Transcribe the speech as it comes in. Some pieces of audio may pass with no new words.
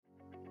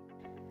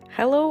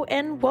Hello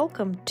and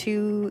welcome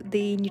to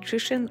the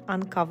Nutrition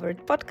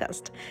Uncovered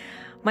podcast.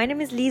 My name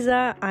is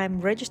Lisa.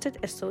 I'm registered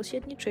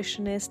associate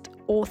nutritionist,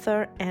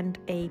 author, and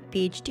a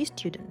PhD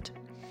student.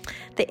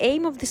 The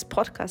aim of this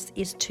podcast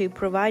is to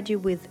provide you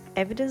with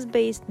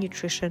evidence-based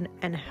nutrition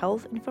and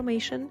health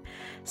information,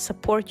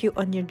 support you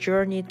on your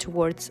journey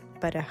towards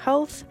better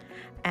health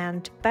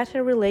and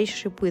better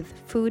relationship with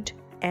food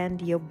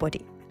and your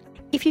body.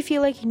 If you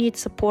feel like you need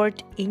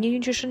support in your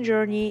nutrition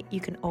journey, you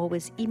can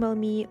always email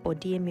me or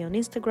DM me on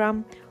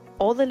Instagram.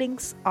 All the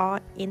links are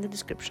in the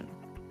description.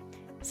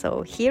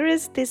 So here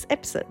is this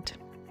episode.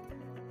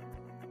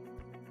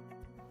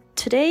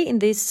 Today in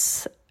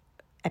this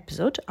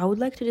episode, I would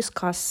like to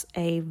discuss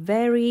a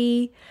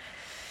very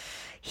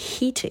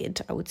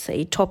heated, I would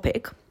say,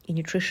 topic in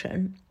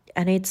nutrition,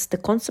 and it's the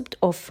concept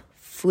of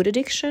food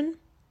addiction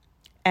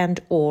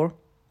and or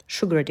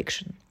sugar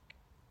addiction.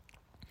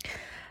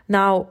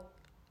 Now,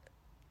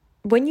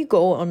 when you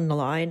go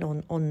online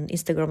on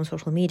Instagram and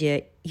social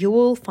media, you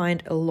will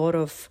find a lot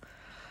of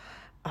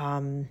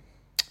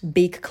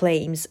big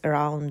claims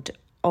around,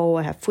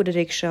 I have food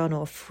addiction,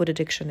 or food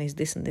addiction is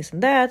this and this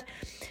and that.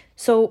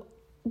 So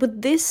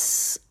with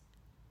this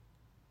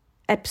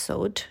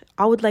episode,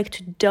 I would like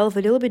to delve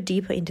a little bit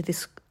deeper into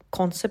this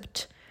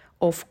concept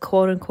of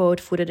quote-unquote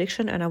food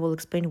addiction, and I will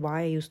explain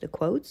why I use the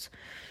quotes.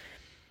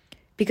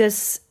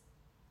 Because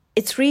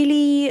it's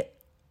really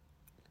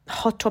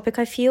hot topic,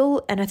 I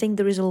feel, and I think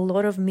there is a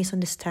lot of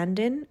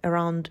misunderstanding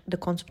around the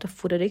concept of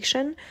food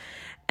addiction.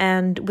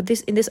 And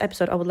in this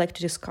episode, I would like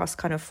to discuss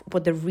kind of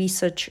what the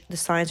research, the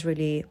science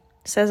really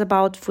says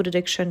about food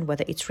addiction,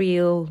 whether it's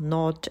real,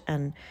 not,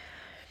 and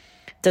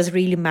does it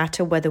really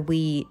matter whether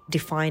we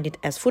define it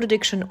as food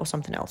addiction or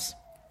something else.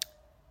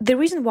 The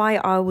reason why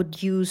I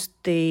would use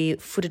the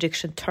food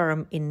addiction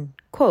term in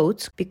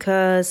quotes,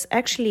 because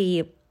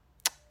actually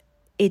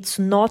it's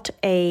not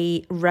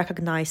a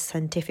recognized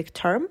scientific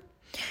term.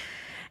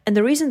 And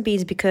the reason being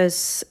is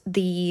because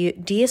the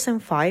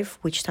DSM-5,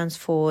 which stands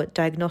for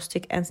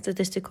Diagnostic and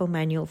Statistical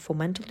Manual for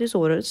Mental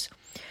Disorders,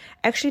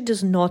 actually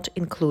does not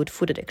include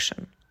food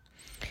addiction.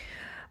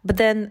 But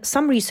then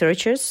some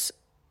researchers,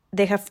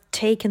 they have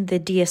taken the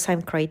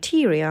DSM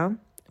criteria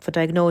for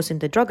diagnosing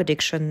the drug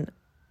addiction,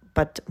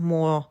 but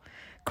more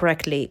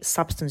correctly,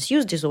 substance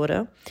use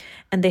disorder,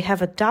 and they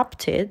have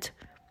adapted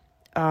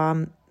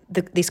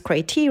this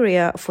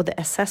criteria for the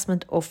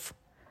assessment of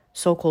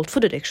so-called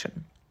food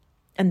addiction.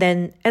 And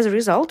then as a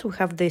result, we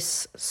have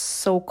this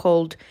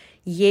so-called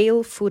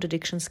Yale Food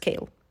Addiction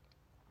Scale.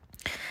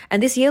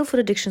 And this Yale Food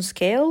Addiction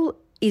Scale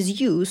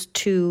is used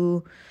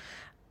to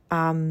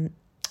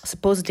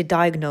supposedly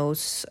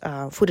diagnose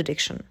food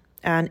addiction.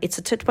 And it's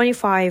a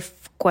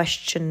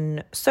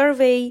 25-question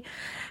survey,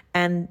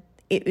 and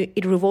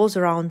it revolves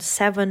around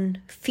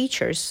 7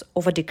 features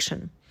of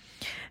addiction.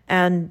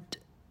 And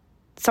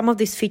some of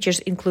these features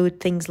include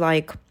things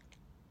like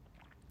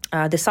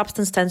the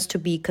substance tends to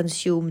be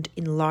consumed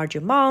in large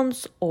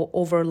amounts or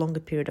over a longer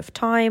period of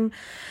time.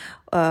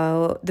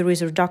 There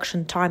is a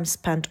reduction time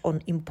spent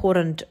on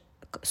important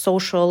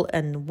social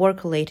and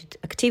work-related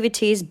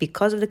activities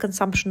because of the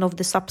consumption of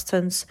the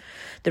substance.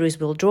 There is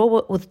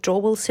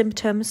withdrawal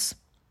symptoms.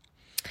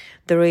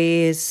 There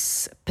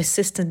is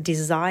persistent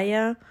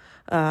desire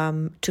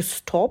to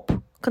stop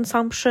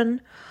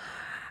consumption,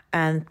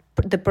 and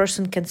the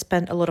person can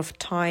spend a lot of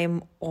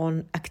time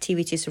on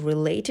activities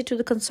related to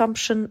the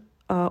consumption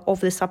of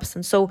the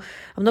substance. So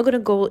I'm not going to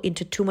go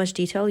into too much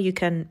detail. You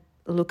can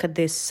look at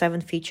these 7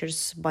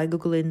 features by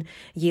Googling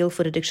Yale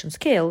Food Addiction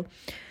Scale.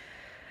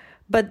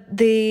 But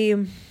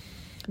the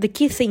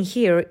key thing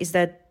here is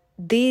that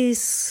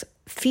these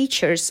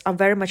features are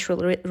very much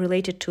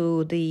related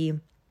to the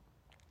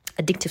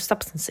addictive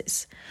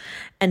substances.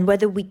 And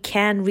whether we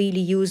can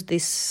really use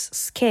this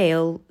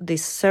scale,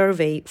 this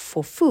survey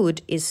for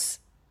food is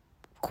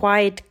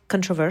quite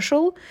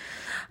controversial.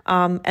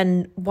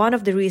 And one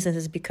of the reasons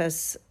is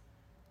because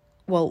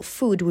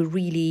food we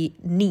really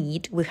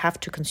need. We have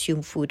to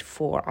consume food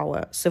for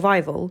our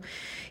survival.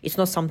 It's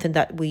not something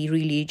that we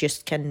really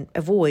just can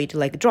avoid,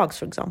 like drugs,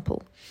 for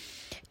example.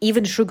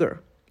 Even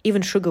sugar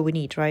we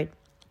need, right?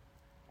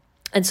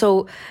 And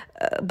so,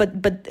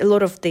 but a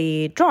lot of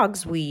the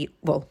drugs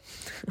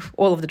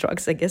all of the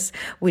drugs, I guess,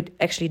 we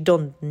actually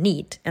don't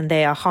need, and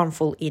they are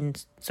harmful in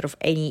sort of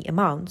any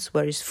amounts,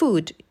 whereas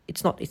food,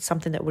 it's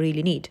something that we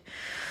really need.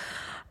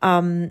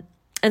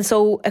 And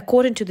so,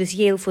 according to this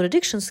Yale Food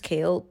Addiction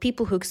Scale,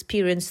 people who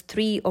experience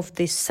 3 of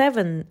these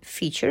 7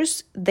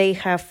 features, they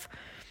have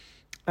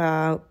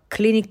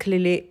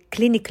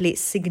clinically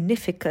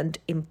significant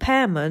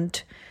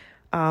impairment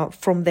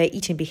from their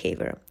eating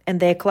behavior.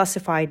 And they're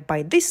classified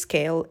by this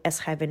scale as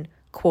having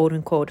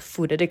quote-unquote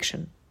food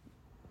addiction.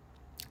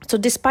 So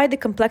despite the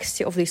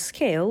complexity of this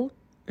scale,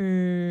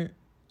 the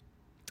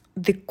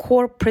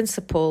core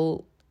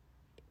principle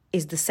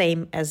is the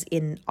same as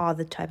in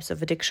other types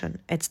of addiction.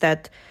 It's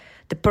that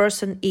the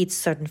person eats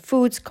certain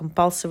foods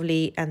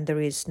compulsively and there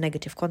is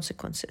negative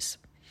consequences.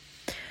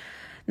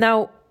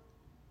 Now,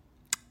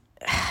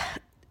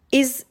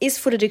 is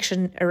food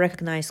addiction a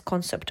recognized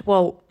concept?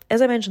 Well,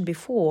 as I mentioned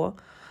before,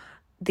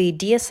 the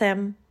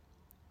DSM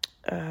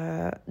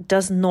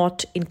does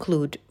not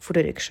include food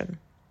addiction.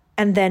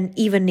 And then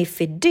even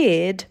if it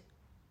did,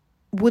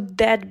 would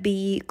that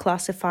be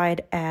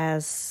classified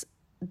as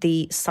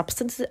the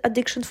substance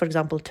addiction, for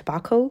example,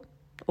 tobacco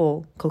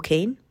or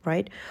cocaine,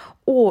 right?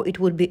 Or it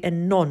would be a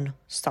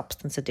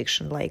non-substance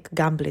addiction like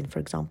gambling, for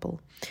example.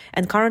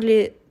 And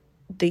currently,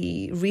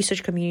 the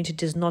research community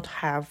does not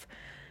have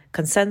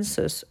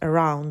consensus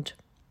around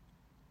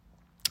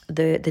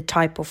the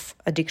type of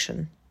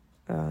addiction,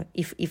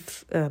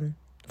 if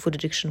food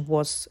addiction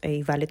was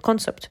a valid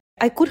concept.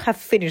 I could have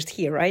finished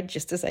here, right?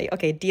 Just to say,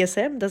 okay,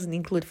 DSM doesn't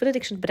include food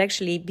addiction, but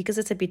actually, because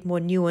it's a bit more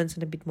nuanced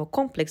and a bit more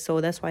complex,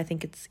 so that's why I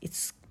think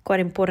it's quite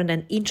important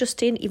and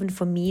interesting. Even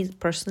for me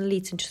personally,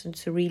 it's interesting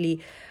to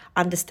really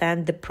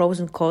understand the pros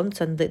and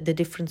cons and the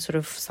different sort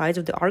of sides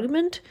of the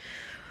argument,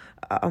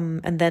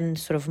 and then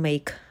sort of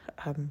make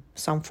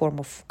some form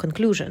of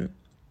conclusion.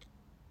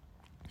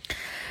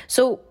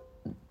 So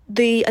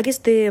I guess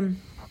the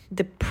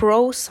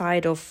pro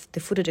side of the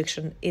food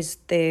addiction is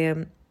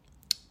the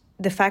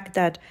fact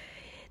that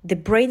the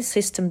brain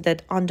system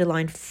that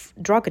underline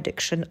drug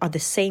addiction are the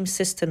same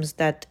systems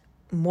that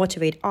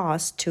motivate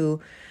us to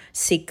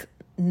seek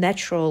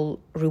natural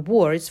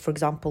rewards, for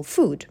example,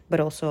 food, but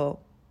also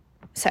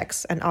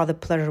sex and other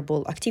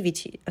pleasurable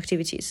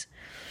activities.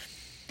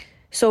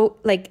 So,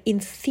 like, in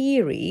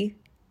theory,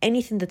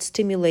 anything that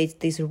stimulates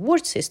these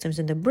reward systems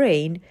in the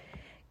brain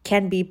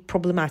can be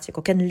problematic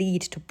or can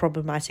lead to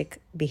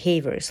problematic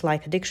behaviors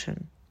like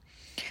addiction.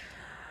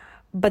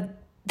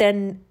 But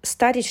then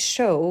studies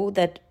show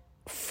that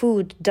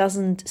food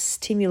doesn't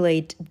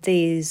stimulate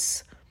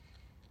these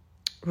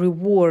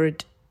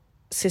reward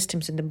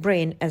systems in the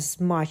brain as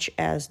much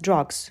as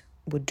drugs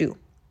would do.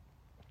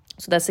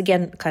 So that's,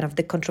 again, kind of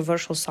the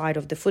controversial side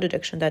of the food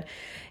addiction, that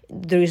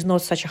there is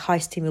not such a high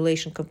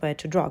stimulation compared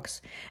to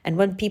drugs. And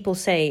when people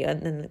say,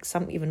 and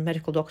some even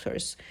medical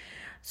doctors,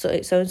 so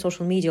in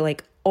social media,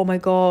 like, oh my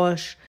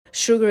gosh,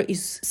 sugar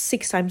is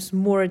 6 times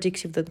more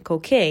addictive than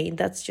cocaine,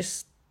 that's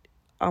just,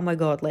 oh my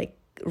God, like,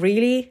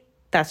 really?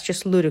 That's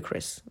just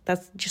ludicrous.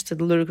 That's just a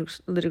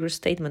ludicrous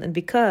statement.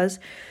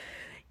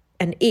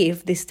 And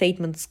if these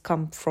statements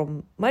come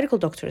from medical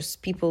doctors,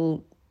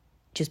 people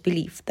just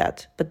believe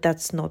that, but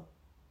that's not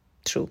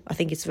true. I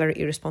think it's very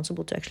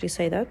irresponsible to actually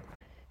say that.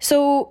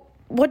 So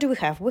what do we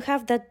have? We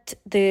have that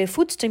the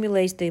food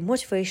stimulates the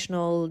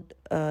motivational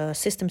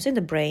systems in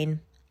the brain,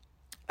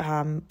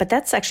 but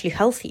that's actually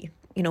healthy.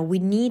 We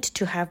need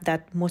to have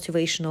that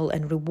motivational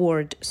and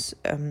reward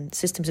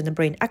systems in the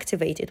brain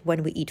activated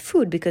when we eat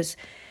food, because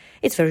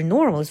it's very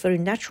normal, it's very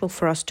natural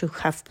for us to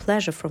have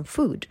pleasure from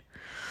food.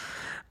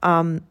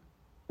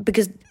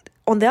 Because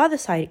on the other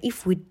side,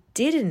 if we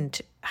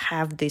didn't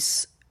have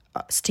this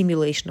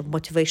stimulation of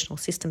motivational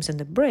systems in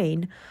the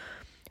brain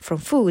from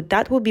food,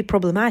 that would be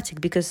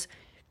problematic, because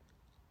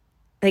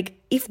like,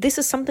 if this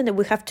is something that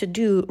we have to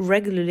do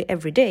regularly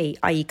every day,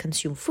 i.e.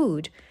 consume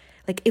food,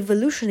 like,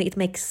 evolutionarily it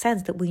makes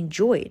sense that we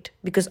enjoy it,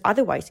 because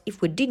otherwise,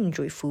 if we didn't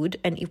enjoy food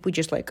and if we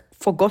just like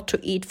forgot to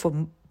eat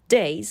for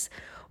days,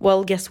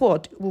 well, guess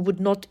what? We would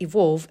not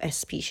evolve as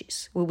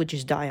species. We would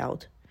just die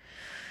out.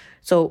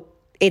 So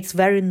it's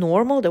very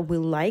normal that we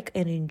like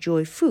and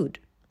enjoy food.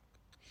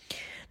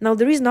 Now,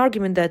 there is an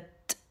argument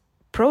that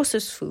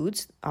processed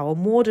foods, our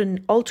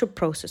modern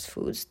ultra-processed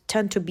foods,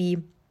 tend to be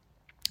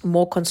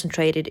more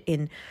concentrated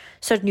in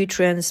certain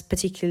nutrients,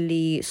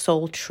 particularly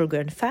salt, sugar,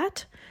 and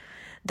fat,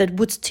 that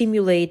would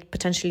stimulate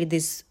potentially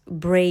these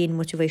brain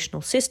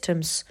motivational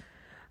systems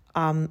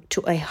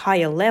to a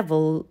higher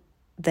level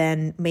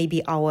than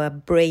maybe our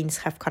brains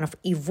have kind of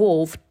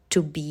evolved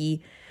to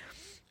be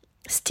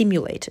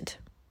stimulated,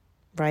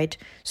 right?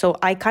 So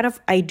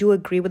I do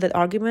agree with that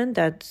argument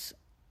that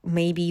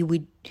maybe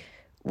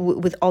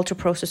with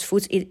ultra-processed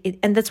foods,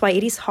 and that's why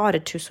it is harder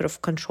to sort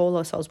of control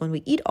ourselves when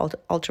we eat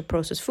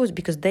ultra-processed foods,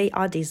 because they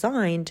are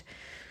designed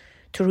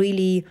to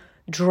really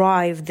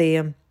drive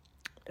the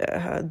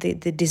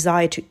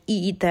desire to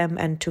eat them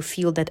and to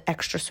feel that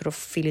extra sort of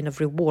feeling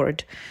of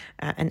reward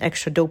and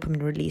extra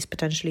dopamine release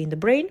potentially in the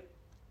brain.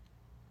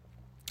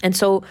 And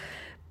so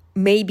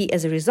maybe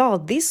as a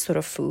result, these sort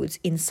of foods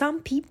in some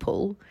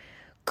people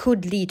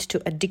could lead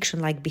to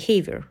addiction-like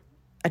behavior,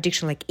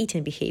 addiction-like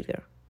eating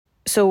behavior.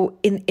 So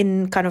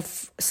in kind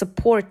of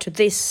support to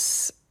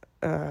this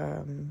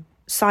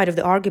side of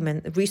the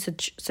argument,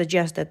 research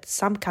suggests that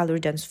some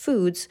calorie-dense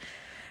foods,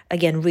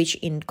 again, rich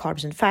in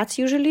carbs and fats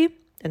usually,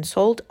 and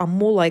salt, are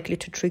more likely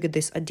to trigger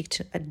this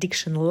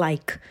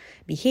addiction-like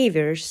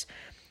behaviors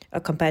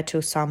compared to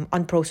some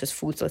unprocessed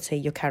foods, let's say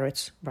your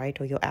carrots,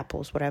 right, or your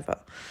apples, whatever.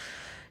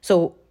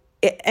 So,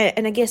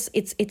 and I guess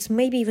it's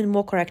maybe even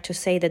more correct to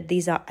say that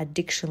these are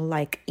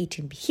addiction-like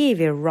eating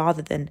behavior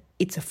rather than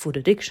it's a food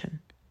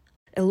addiction.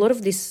 A lot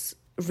of this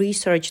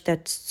research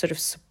that sort of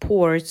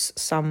supports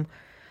some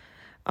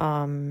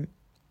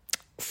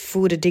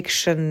food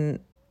addiction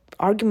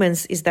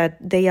arguments is that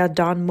they are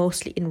done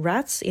mostly in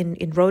rats, in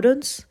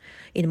rodents,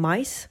 in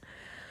mice.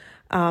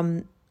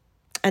 And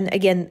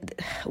again,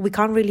 we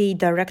can't really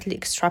directly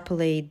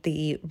extrapolate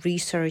the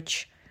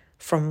research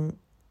from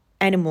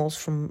animals,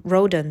 from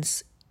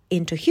rodents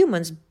into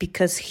humans,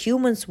 because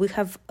humans, we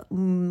have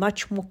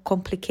much more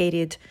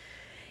complicated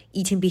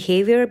eating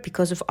behavior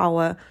because of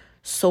our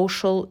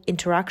social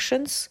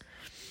interactions.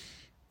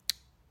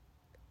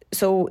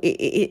 So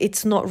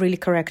it's not really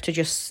correct to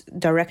just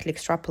directly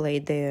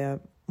extrapolate the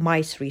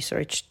mice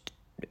research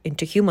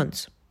into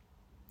humans.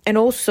 And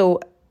also,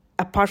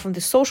 apart from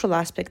the social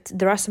aspect,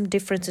 there are some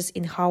differences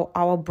in how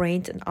our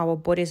brains and our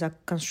bodies are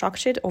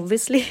constructed.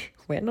 Obviously,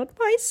 we're not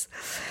mice.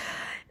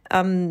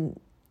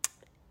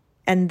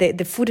 And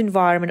the food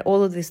environment,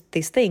 all of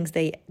these things,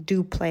 they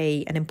do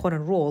play an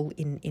important role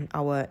in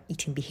our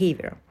eating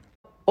behavior.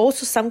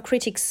 Also, some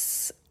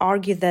critics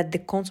argue that the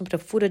concept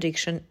of food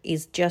addiction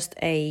is just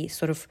a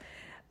sort of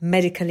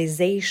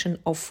medicalization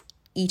of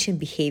eating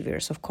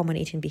behaviors, of common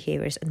eating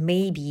behaviors, and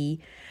maybe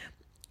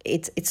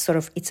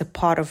it's a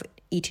part of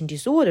eating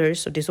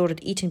disorders or disordered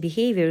eating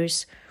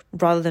behaviors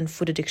rather than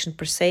food addiction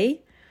per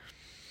se.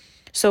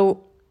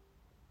 So,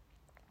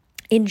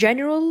 in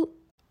general,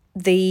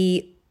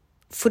 the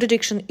food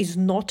addiction is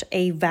not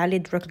a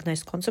valid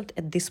recognized concept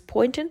at this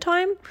point in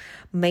time.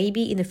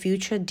 Maybe in the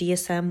future,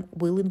 DSM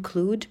will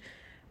include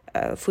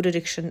food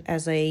addiction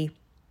as a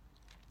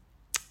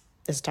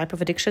type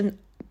of addiction.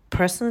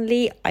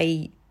 Personally,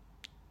 I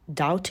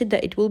doubted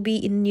that it will be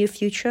in the near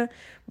future,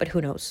 but who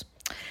knows?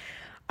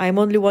 I'm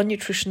only one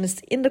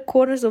nutritionist in the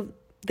corners of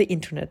the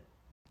internet.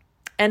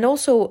 And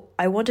also,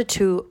 I wanted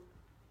to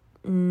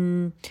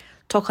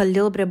talk a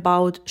little bit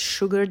about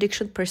sugar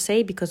addiction per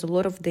se, because a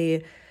lot of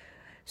the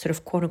sort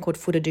of quote-unquote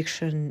food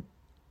addiction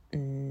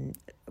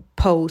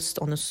posts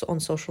on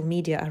social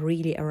media are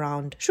really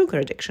around sugar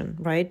addiction,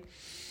 right?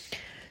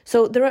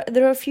 So there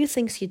are a few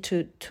things here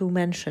to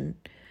mention.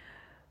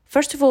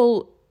 First of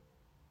all,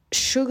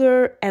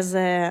 sugar as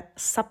a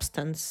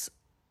substance,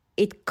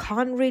 it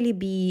can't really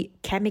be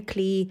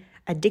chemically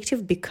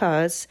addictive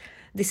because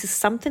this is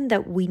something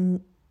that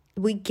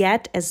we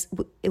get as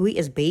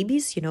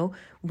babies,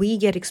 we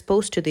get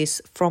exposed to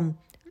this from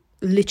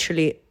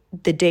literally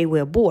the day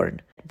we're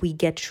born. We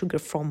get sugar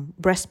from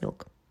breast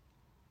milk.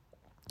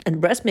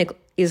 And breast milk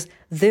is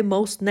the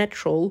most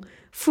natural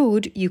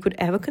food you could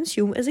ever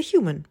consume as a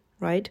human,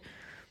 right?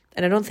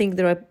 And I don't think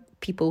there are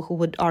people who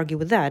would argue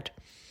with that.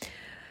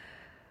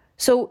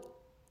 So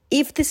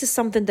if this is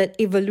something that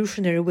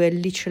evolutionary we're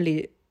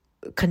literally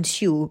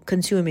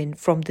consuming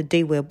from the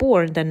day we're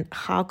born, then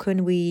how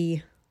can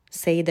we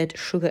say that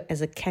sugar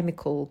as a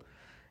chemical,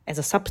 as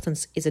a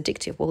substance, is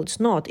addictive? Well, it's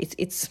not.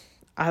 It's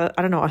I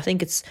don't know. I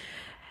think it's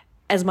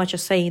as much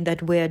as saying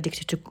that we're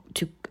addicted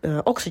to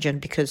oxygen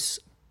because,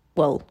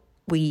 well,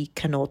 we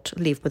cannot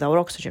live without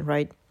oxygen,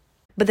 right?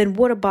 But then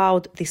what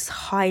about these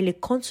highly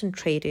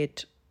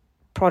concentrated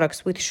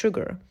products with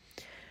sugar?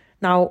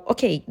 Now,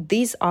 okay,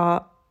 these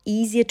are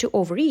easier to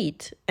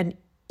overeat and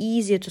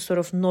easier to sort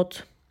of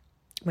not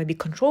maybe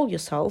control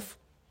yourself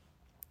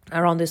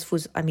around these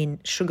foods,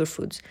 sugar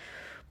foods.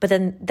 But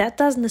then that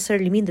doesn't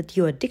necessarily mean that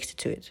you're addicted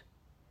to it.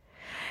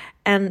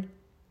 And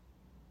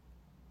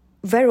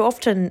very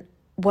often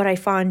what I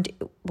find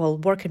while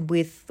working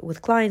with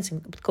clients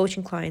and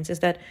coaching clients is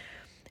that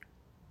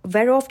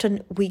very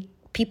often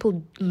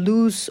people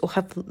lose or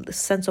have a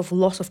sense of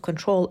loss of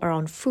control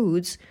around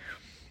foods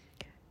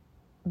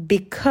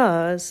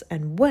because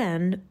and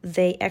when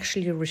they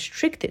actually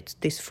restricted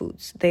these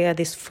foods. They are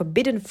these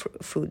forbidden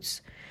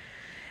foods.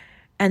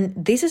 And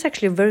this is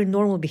actually a very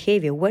normal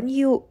behavior. When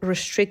you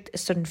restrict a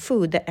certain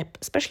food, that,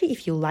 especially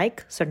if you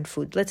like certain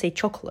food, let's say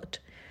chocolate,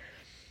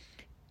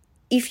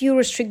 if you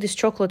restrict this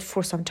chocolate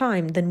for some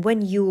time, then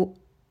when you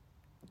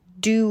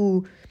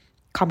do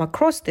come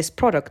across this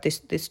product,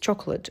 this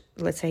chocolate,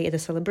 let's say at a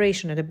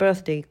celebration, at a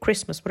birthday,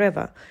 Christmas,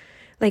 whatever,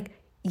 like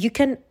you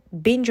can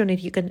binge on it,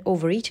 you can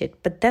overeat it,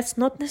 but that's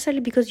not necessarily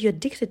because you're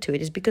addicted to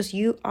it. It's because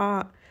you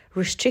are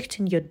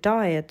restricting your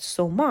diet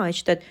so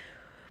much that,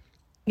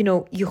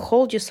 you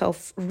hold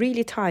yourself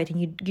really tight and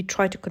you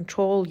try to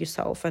control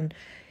yourself and,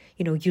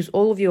 use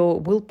all of your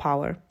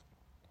willpower.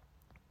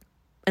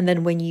 And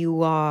then when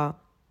you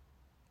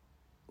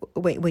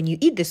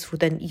eat this food,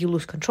 then you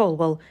lose control.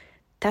 Well,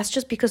 that's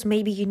just because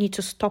maybe you need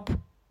to stop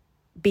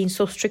being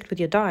so strict with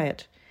your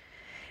diet.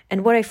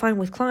 And what I find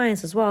with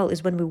clients as well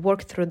is when we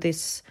work through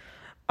this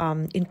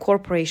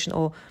incorporation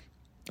of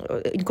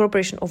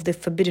the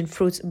forbidden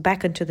fruits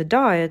back into the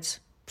diet,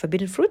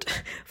 forbidden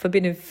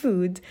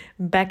food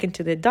back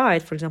into the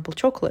diet, for example,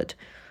 chocolate,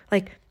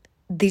 like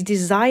the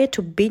desire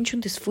to binge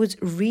on these foods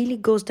really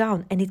goes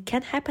down. And it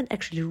can happen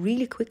actually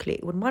really quickly.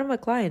 With one of my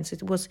clients,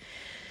 it was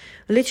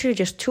literally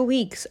just 2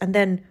 weeks. And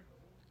then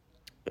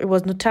it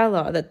was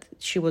Nutella that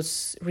she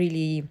was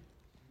really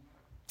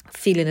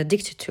feeling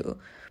addicted to.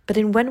 But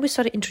then when we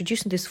started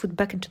introducing this food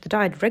back into the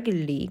diet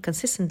regularly,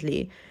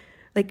 consistently,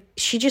 like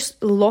she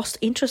just lost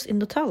interest in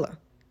Nutella,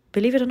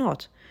 believe it or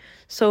not.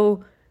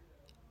 So,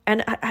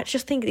 and I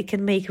just think it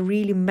can make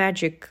really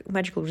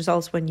magical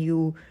results when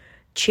you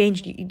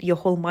change your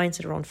whole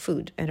mindset around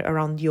food and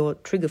around your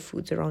trigger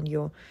foods, around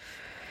your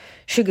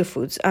sugar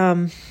foods.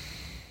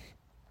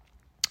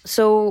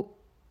 So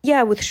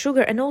yeah, with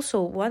sugar. And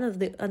also one of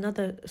the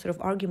another sort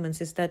of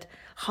arguments is that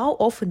how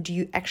often do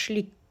you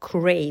actually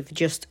crave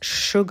just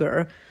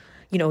sugar?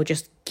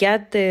 Just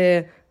get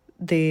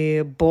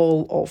the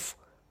bowl of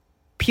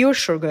pure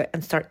sugar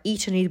and start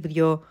eating it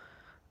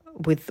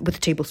with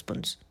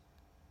tablespoons.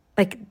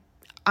 Like,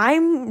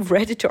 I'm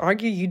ready to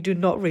argue you do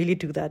not really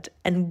do that.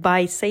 And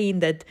by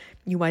saying that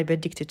you might be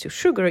addicted to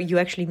sugar, you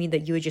actually mean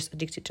that you're just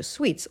addicted to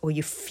sweets, or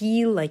you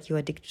feel like you're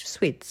addicted to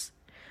sweets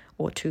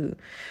or to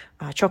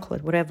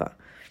chocolate, whatever.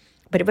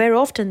 But very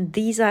often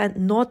these are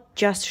not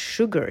just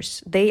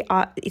sugars.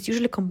 It's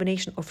usually a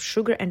combination of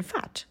sugar and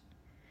fat.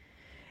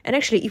 And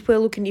actually, if we're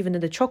looking even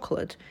at the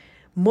chocolate,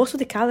 most of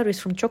the calories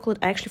from chocolate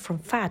are actually from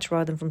fat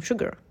rather than from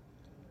sugar.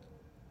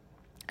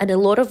 And a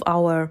lot of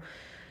our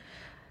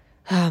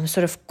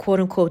sort of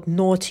quote-unquote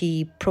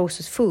naughty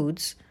processed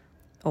foods,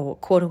 or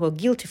quote-unquote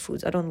guilty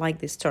foods, I don't like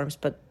these terms,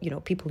 but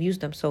people use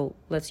them, so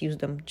let's use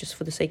them just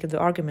for the sake of the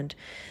argument.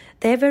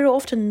 They're very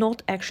often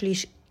not actually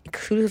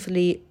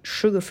exclusively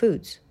sugar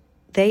foods.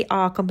 They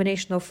are a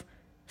combination of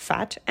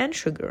fat and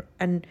sugar,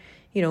 and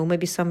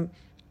maybe some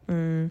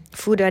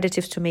food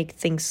additives to make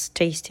things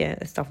tastier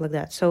and stuff like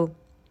that. So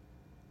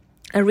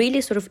I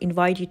really sort of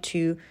invite you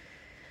to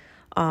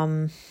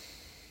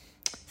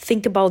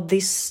think about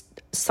this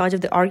side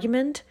of the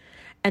argument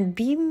and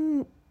be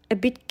a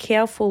bit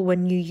careful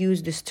when you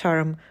use this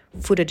term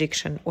food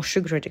addiction or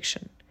sugar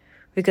addiction,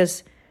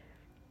 because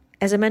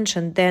as I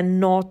mentioned, they're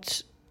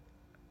not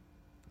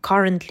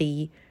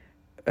currently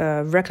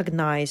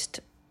recognized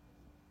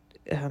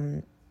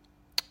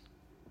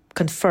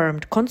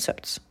confirmed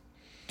concepts.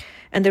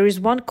 And there is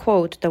one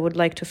quote that I would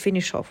like to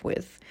finish off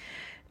with.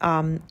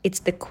 It's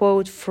the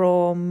quote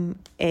from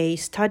a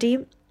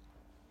study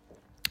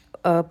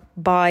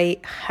by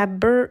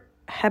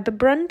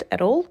Haberbrand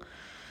et al.,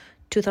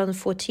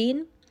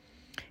 2014.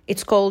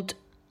 It's called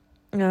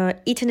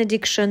Eating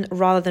Addiction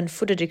Rather Than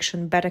Food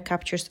Addiction Better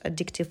Captures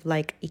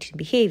Addictive-Like Eating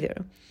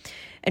Behavior.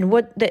 And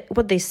what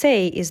they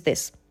say is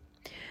this: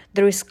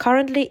 there is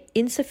currently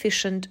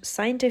insufficient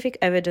scientific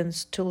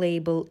evidence to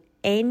label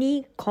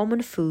any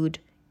common food,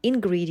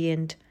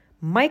 ingredient,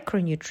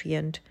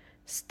 micronutrient,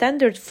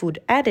 standard food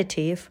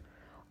additive,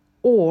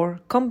 or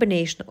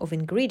combination of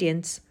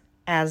ingredients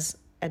as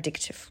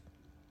addictive.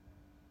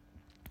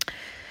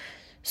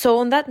 So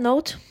on that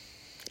note,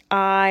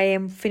 I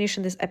am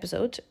finishing this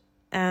episode,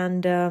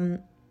 and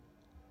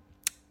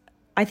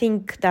I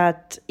think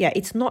that,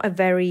 it's not a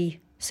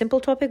very simple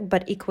topic,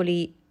 but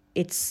equally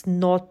it's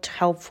not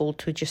helpful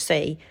to just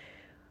say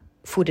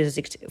food is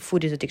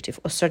addictive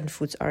or certain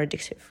foods are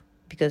addictive,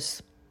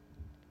 because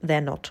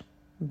they're not,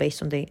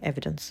 based on the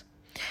evidence.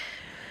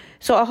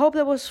 So I hope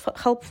that was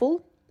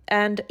helpful,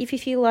 and if you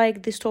feel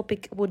like this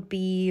topic would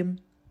be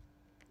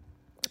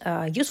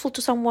useful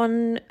to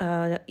someone,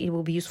 it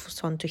will be useful for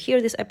someone to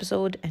hear this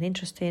episode and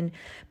interesting,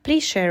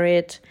 please share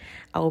it.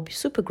 I will be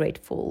super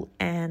grateful,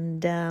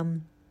 and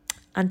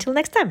until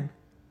next time,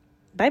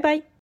 bye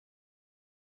bye.